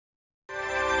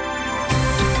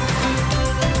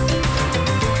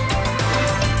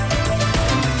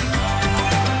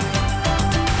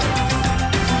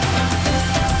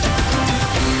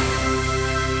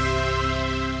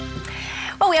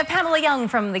Young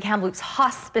from the Kamloops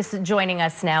Hospice joining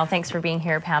us now. Thanks for being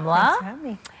here, Pamela. Thanks for having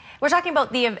me. We're talking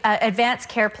about the advanced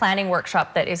care planning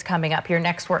workshop that is coming up, your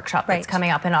next workshop that's coming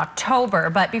up in October.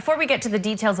 But before we get to the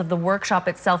details of the workshop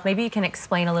itself, maybe you can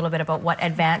explain a little bit about what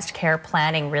advanced care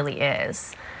planning really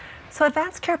is. So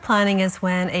advanced care planning is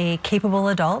when a capable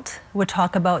adult would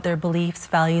talk about their beliefs,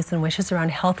 values, and wishes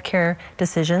around healthcare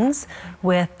decisions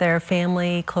with their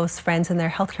family, close friends, and their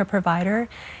healthcare provider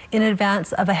in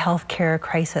advance of a healthcare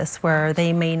crisis where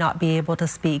they may not be able to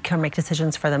speak or make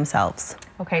decisions for themselves.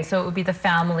 Okay, so it would be the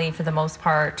family, for the most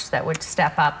part, that would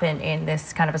step up in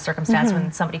this kind of a circumstance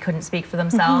when somebody couldn't speak for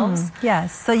themselves?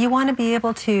 Yes, so you want to be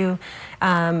able to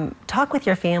talk with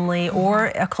your family or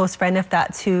a close friend if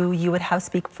that's who you would have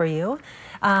speak for you,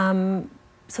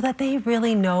 so that they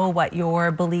really know what your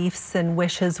beliefs and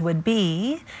wishes would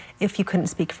be if you couldn't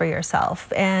speak for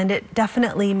yourself. And it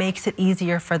definitely makes it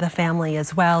easier for the family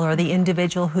as well, or the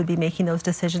individual who'd be making those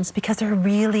decisions, because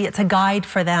it's a guide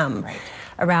for them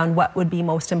around what would be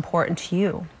most important to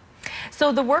you.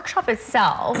 So the workshop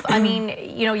itself, I mean,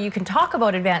 you know, you can talk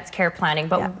about advanced care planning,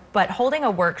 but holding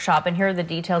a workshop, and here are the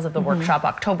details of the workshop,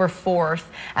 October 4th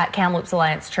at Kamloops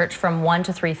Alliance Church from 1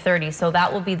 to 3:30. So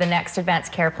that will be the next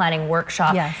advanced care planning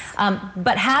workshop. Yes.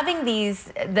 But having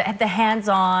these, the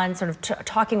hands-on sort of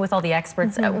talking with all the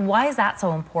experts, why is that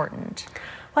so important?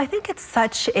 Well, I think it's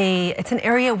it's an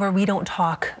area where we don't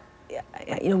talk,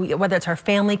 you know, whether it's our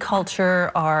family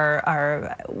culture or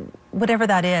our whatever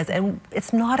that is, and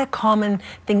it's not a common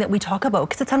thing that we talk about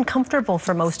because it's uncomfortable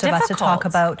for most of us to talk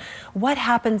about what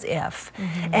happens if.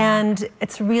 And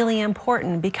it's really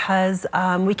important because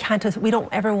we don't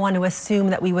ever want to assume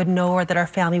that we would know or that our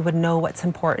family would know what's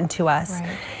important to us.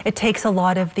 It takes a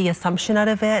lot of the assumption out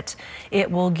of it.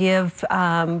 It will give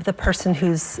the person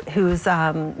who's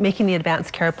making the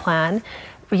advanced care plan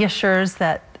reassures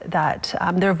that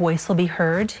their voice will be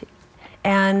heard,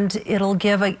 and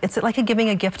it's like giving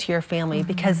a gift to your family,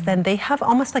 because then they have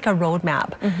almost like a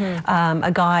roadmap,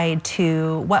 a guide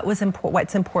to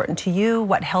what's important to you,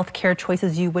 what healthcare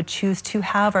choices you would choose to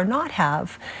have or not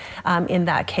have in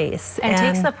that case. And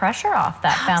takes the pressure off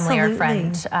that family or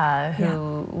friend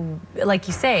who, like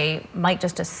you say, might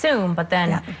just assume, but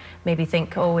then maybe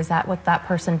think, oh, is that what that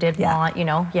person did want, you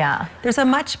know? There's a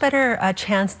much better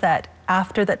chance that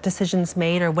after that decision's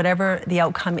made, or whatever the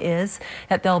outcome is,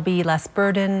 that there'll be less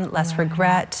burden, less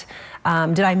regret.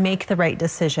 Did I make the right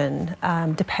decision,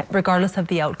 regardless of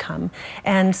the outcome?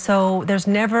 And so there's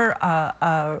never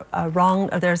a wrong,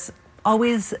 it's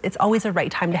always a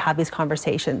right time to have these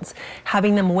conversations,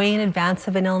 having them way in advance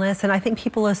of an illness. And I think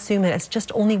people assume that it's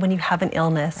just only when you have an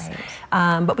illness.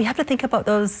 But we have to think about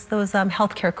those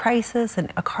healthcare crises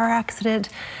and a car accident,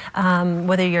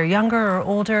 whether you're younger or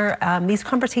older. These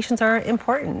conversations are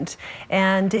important,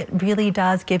 and it really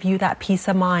does give you that peace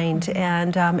of mind.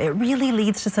 And it really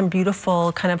leads to some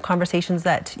beautiful kind of conversations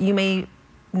that you may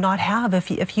not have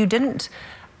if you didn't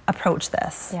approach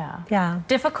this.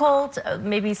 Difficult,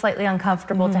 maybe slightly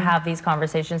uncomfortable to have these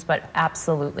conversations, but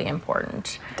absolutely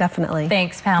important. Definitely.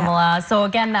 Thanks, Pamela. So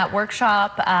again, that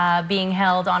workshop being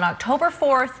held on October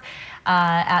 4th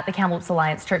at the Kamloops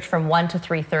Alliance Church from 1 to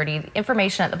 3:30.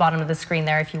 Information at the bottom of the screen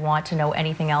there if you want to know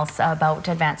anything else about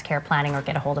advanced care planning or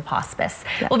get a hold of hospice.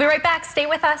 We'll be right back. Stay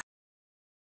with us.